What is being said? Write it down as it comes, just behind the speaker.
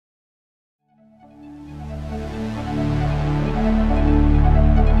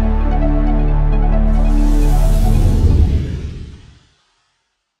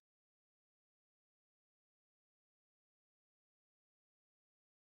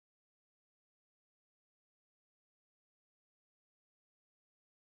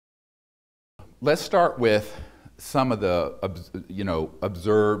let's start with some of the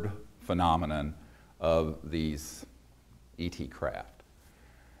observed phenomenon of these ET craft.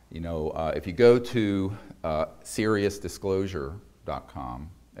 If you go to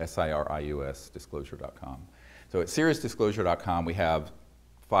SiriusDisclosure.com, SIRIUS disclosure.com. So at SiriusDisclosure.com we have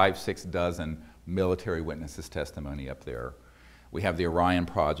 5-6 dozen military witnesses' testimony up there. We have the Orion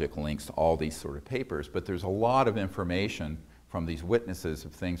Project links to all these sort of papers, but there's a lot of information from these witnesses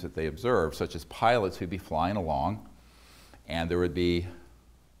of things that they observed, such as pilots who'd be flying along, and there would be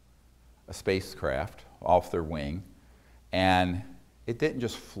a spacecraft off their wing, and it didn't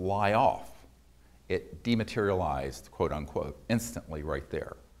just fly off. It dematerialized, quote unquote, instantly right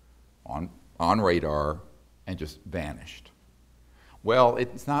there on radar and just vanished. Well,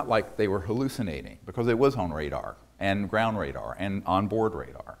 it's not like they were hallucinating, because it was on radar and ground radar and onboard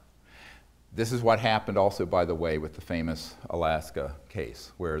radar. This is what happened also, by the way, with the famous Alaska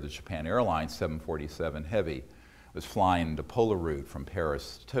case, where the Japan Airlines 747 Heavy was flying the polar route from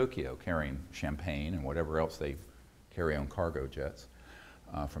Paris to Tokyo, carrying champagne and whatever else they carry on cargo jets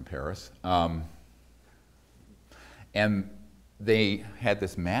from Paris. And they had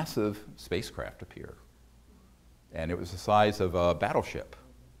this massive spacecraft appear. And it was the size of a battleship,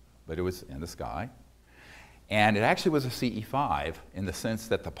 but it was in the sky. And it actually was a CE-5 in the sense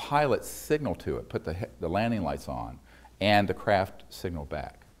that the pilot signaled to it, put the landing lights on, and the craft signaled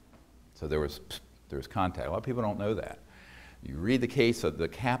back. So there was contact. A lot of people don't know that. You read the case of the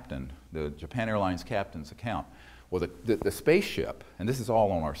captain, the Japan Airlines captain's account. Well, the spaceship, and this is all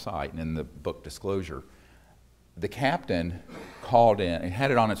on our site and in the book Disclosure, the captain called in, and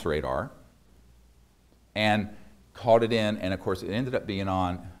had it on its radar, and called it in, and of course it ended up being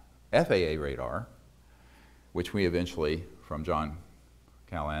on FAA radar, which we eventually, from John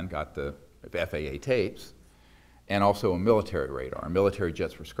Callahan, got the FAA tapes, and also a military radar. Military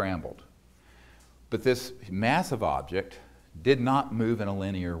jets were scrambled. But this massive object did not move in a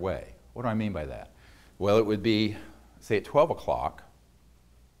linear way. What do I mean by that? Well, it would be, say, at 12 o'clock,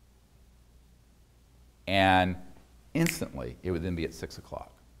 and instantly it would then be at 6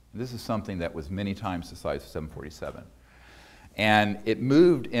 o'clock. This is something that was many times the size of 747. And it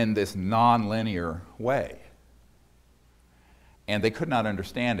moved in this non-linear way. And they could not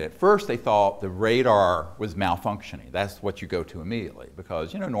understand it. At first they thought the radar was malfunctioning. That's what you go to immediately,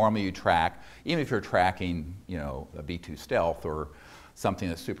 because normally you track, even if you're tracking a B-2 stealth or something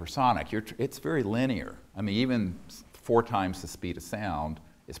that's supersonic, it's very linear. I mean, even 4 times the speed of sound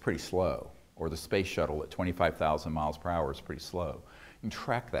is pretty slow, or the space shuttle at 25,000 miles per hour is pretty slow. You can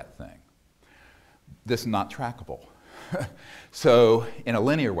track that thing. This is not trackable. So in a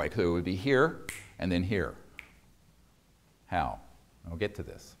linear way, because it would be here and then here. How? I'll get to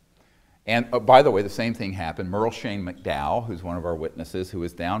this. And by the way, the same thing happened. Merle Shane McDowell, who's one of our witnesses, who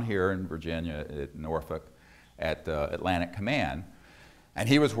was down here in Virginia at Norfolk at Atlantic Command, and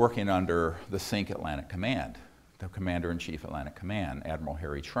he was working under the SINC Atlantic Command, the Commander-in-Chief Atlantic Command, Admiral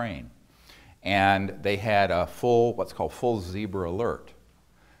Harry Train. And they had a what's called full zebra alert,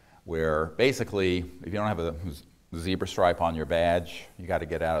 where basically, if you don't have a zebra stripe on your badge, you got to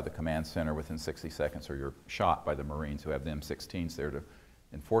get out of the command center within 60 seconds or you're shot by the Marines who have the M16s there to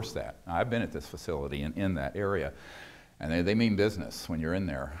enforce that. Now, I've been at this facility in that area, and they mean business when you're in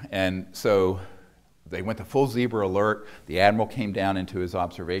there. And so they went to full zebra alert. The Admiral came down into his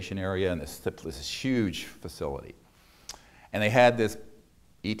observation area in this huge facility. And they had this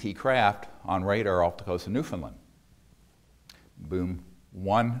ET craft on radar off the coast of Newfoundland. Boom,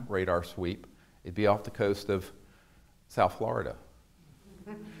 one radar sweep, it'd be off the coast of South Florida.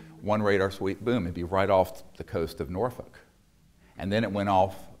 One radar sweep, boom, it'd be right off the coast of Norfolk. And then it went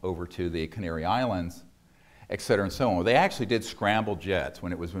off over to the Canary Islands, et cetera and so on. They actually did scramble jets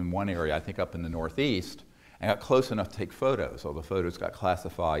when it was in one area, I think up in the Northeast, and got close enough to take photos. So the photos got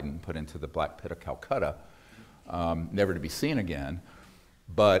classified and put into the Black Pit of Calcutta, never to be seen again.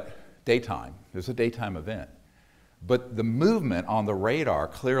 But daytime, it was a daytime event. But the movement on the radar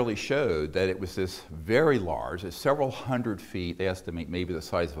clearly showed that it was this very large, it's several hundred feet, they estimate maybe the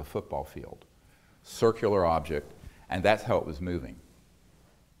size of a football field, circular object, and that's how it was moving.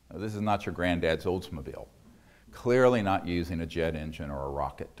 Now, this is not your granddad's Oldsmobile. Clearly not using a jet engine or a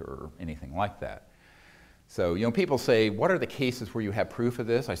rocket or anything like that. So, people say, what are the cases where you have proof of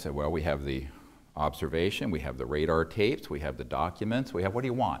this? I said, well, we have the observation, we have the radar tapes, we have the documents, we have, what do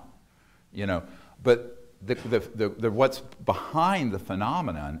you want? But what's behind the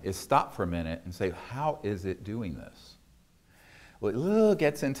phenomenon is stop for a minute and say, how is it doing this? Well, it little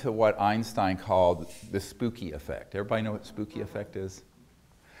gets into what Einstein called the spooky effect. Everybody know what spooky effect is?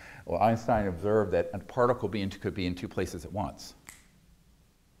 Well, Einstein observed that a particle could be in 2 places at once,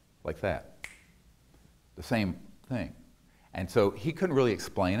 like that. the same thing. And so he couldn't really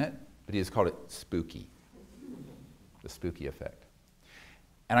explain it, but he just called it spooky, the spooky effect.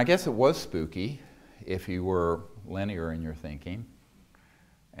 And I guess it was spooky if you were linear in your thinking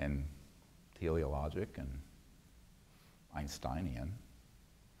and teleologic and Einsteinian.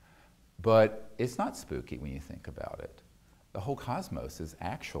 But it's not spooky when you think about it. The whole cosmos is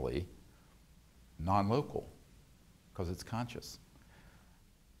actually non-local because it's conscious.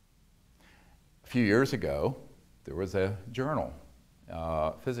 A few years ago, there was a journal,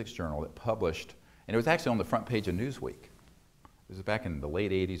 physics journal, that published, and it was actually on the front page of Newsweek. It was back in the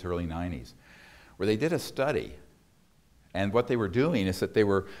late 80s, early 90s, where they did a study. And what they were doing is that they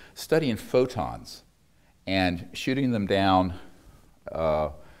were studying photons and shooting them down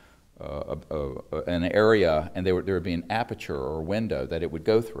an area, and there would be an aperture or a window that it would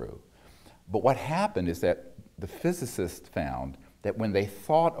go through. But what happened is that the physicists found that when they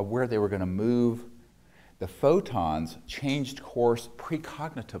thought of where they were going to move, the photons changed course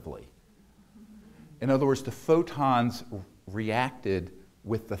precognitively. In other words, the photons reacted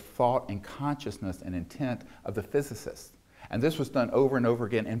with the thought and consciousness and intent of the physicists. And this was done over and over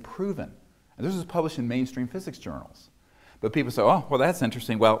again and proven. And this was published in mainstream physics journals. But people say, oh, well, that's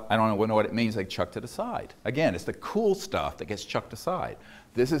interesting. Well, I don't know what it means. They chucked it aside. Again, it's the cool stuff that gets chucked aside.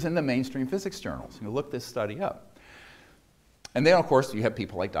 This is in the mainstream physics journals. You look this study up. And then, of course, you have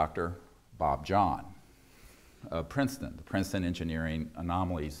people like Dr. Bob John of Princeton, the Princeton Engineering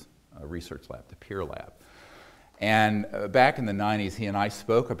Anomalies Research Lab, the PEER lab. And back in the 90s, he and I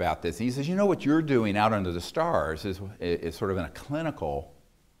spoke about this. And he says, you know, what you're doing out under the stars is sort of in a clinical,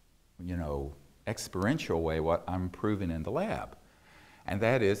 experiential way what I'm proving in the lab. And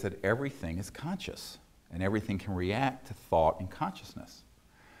that is that everything is conscious and everything can react to thought and consciousness.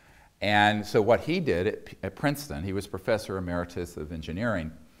 And so what he did at Princeton, he was professor emeritus of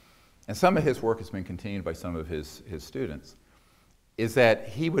engineering, and some of his work has been continued by some of his students, is that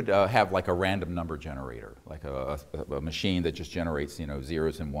he would have like a random number generator, like a machine that just generates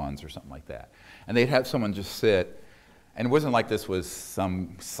zeros and ones or something like that. And they'd have someone just sit. And it wasn't like this was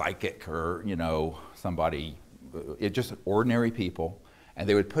some psychic or, somebody, just ordinary people. And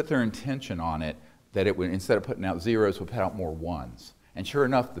they would put their intention on it that it would, instead of putting out zeros, would put out more ones. And sure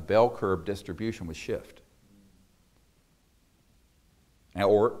enough, the bell curve distribution would shift.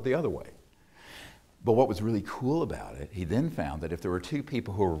 Or the other way. But what was really cool about it, he then found that if there were two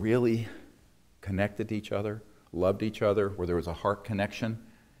people who were really connected to each other, loved each other, where there was a heart connection,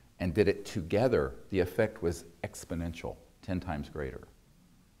 and did it together, the effect was exponential, 10 times greater.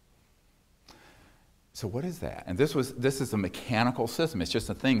 So what is that? And this is a mechanical system. It's just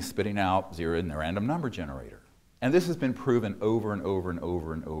a thing spitting out zero in the random number generator. And this has been proven over and over and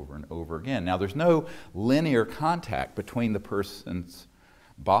over and over and over again. Now there's no linear contact between the person's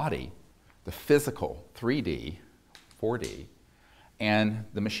body, the physical 3D, 4D, and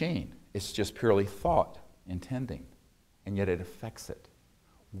the machine. It's just purely thought, intending, and yet it affects it.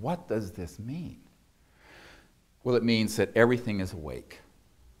 What does this mean? Well, it means that everything is awake.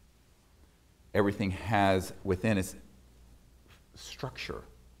 Everything has within its structure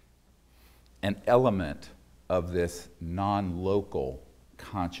an element of this non-local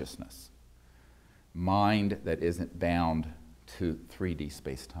consciousness, mind that isn't bound to 3D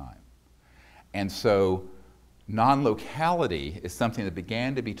space-time. And so non-locality is something that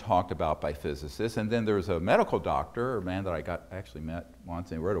began to be talked about by physicists, and then there was a medical doctor, a man that I actually met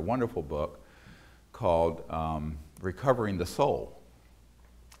once, and he wrote a wonderful book called Recovering the Soul.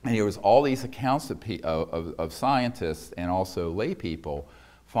 And there was all these accounts of scientists and also lay people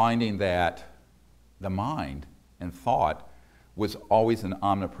finding that the mind and thought was always an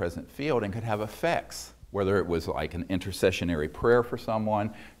omnipresent field and could have effects, whether it was like an intercessionary prayer for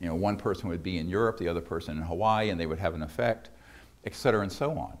someone, one person would be in Europe, the other person in Hawaii, and they would have an effect, et cetera, and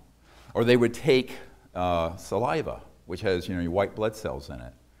so on. Or they would take saliva, which has your white blood cells in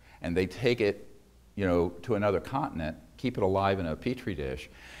it, and they take it to another continent, keep it alive in a petri dish,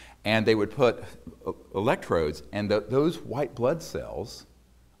 and they would put electrodes, and those white blood cells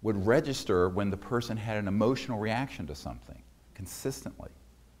would register when the person had an emotional reaction to something consistently,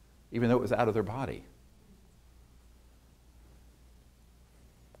 even though it was out of their body.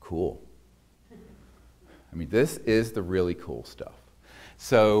 Cool. I mean, this is the really cool stuff.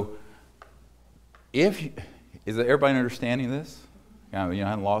 So, is everybody understanding this? I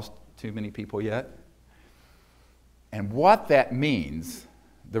haven't lost too many people yet. And what that means,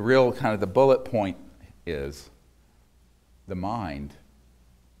 the real kind of the bullet point is, the mind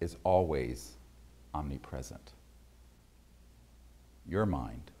is always omnipresent. Your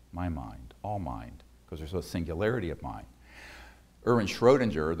mind, my mind, all mind, because there's a singularity of mind. Erwin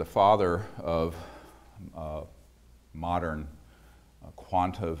Schrödinger, the father of modern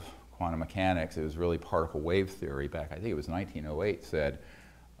quantum mechanics, it was really particle wave theory back, I think it was 1908, said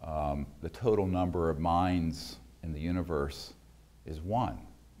the total number of minds in the universe is one.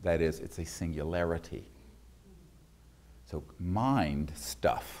 That is, it's a singularity. So mind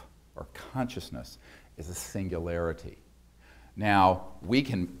stuff, or consciousness, is a singularity. Now, we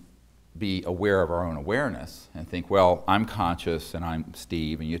can be aware of our own awareness and think, well, I'm conscious and I'm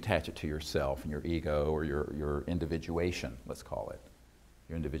Steve, and you attach it to yourself and your ego or your individuation, let's call it,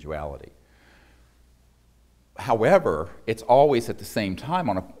 your individuality. However, it's always at the same time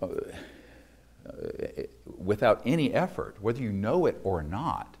on without any effort, whether you know it or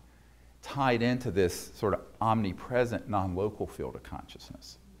not, tied into this sort of omnipresent non-local field of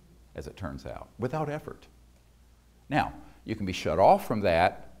consciousness, as it turns out, without effort. Now, you can be shut off from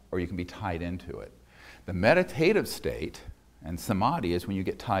that, or you can be tied into it. The meditative state and samadhi is when you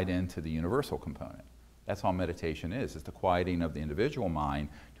get tied into the universal component. That's all meditation is. It's the quieting of the individual mind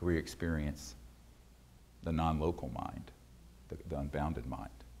to where you experience the non-local mind, the unbounded mind.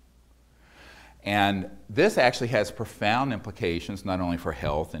 And this actually has profound implications not only for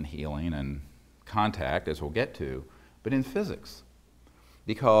health and healing and contact, as we'll get to, but in physics.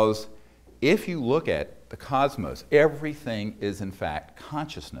 Because if you look at the cosmos, everything is in fact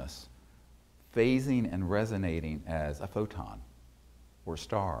consciousness phasing and resonating as a photon or a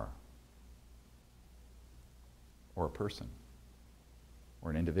star or a person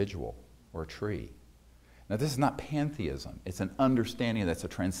or an individual or a tree. Now, this is not pantheism. It's an understanding that's a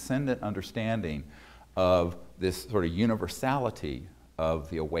transcendent understanding of this sort of universality of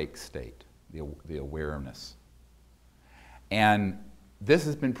the awake state, the awareness. And this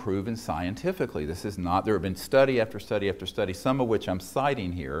has been proven scientifically. This is not, there have been study after study after study, some of which I'm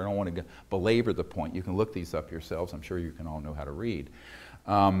citing here. I don't want to belabor the point. You can look these up yourselves. I'm sure you can all know how to read.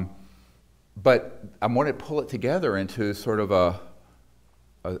 But I want to pull it together into sort of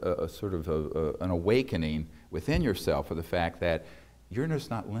an awakening within yourself of the fact that you're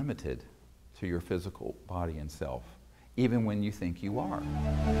just not limited to your physical body and self, even when you think you are.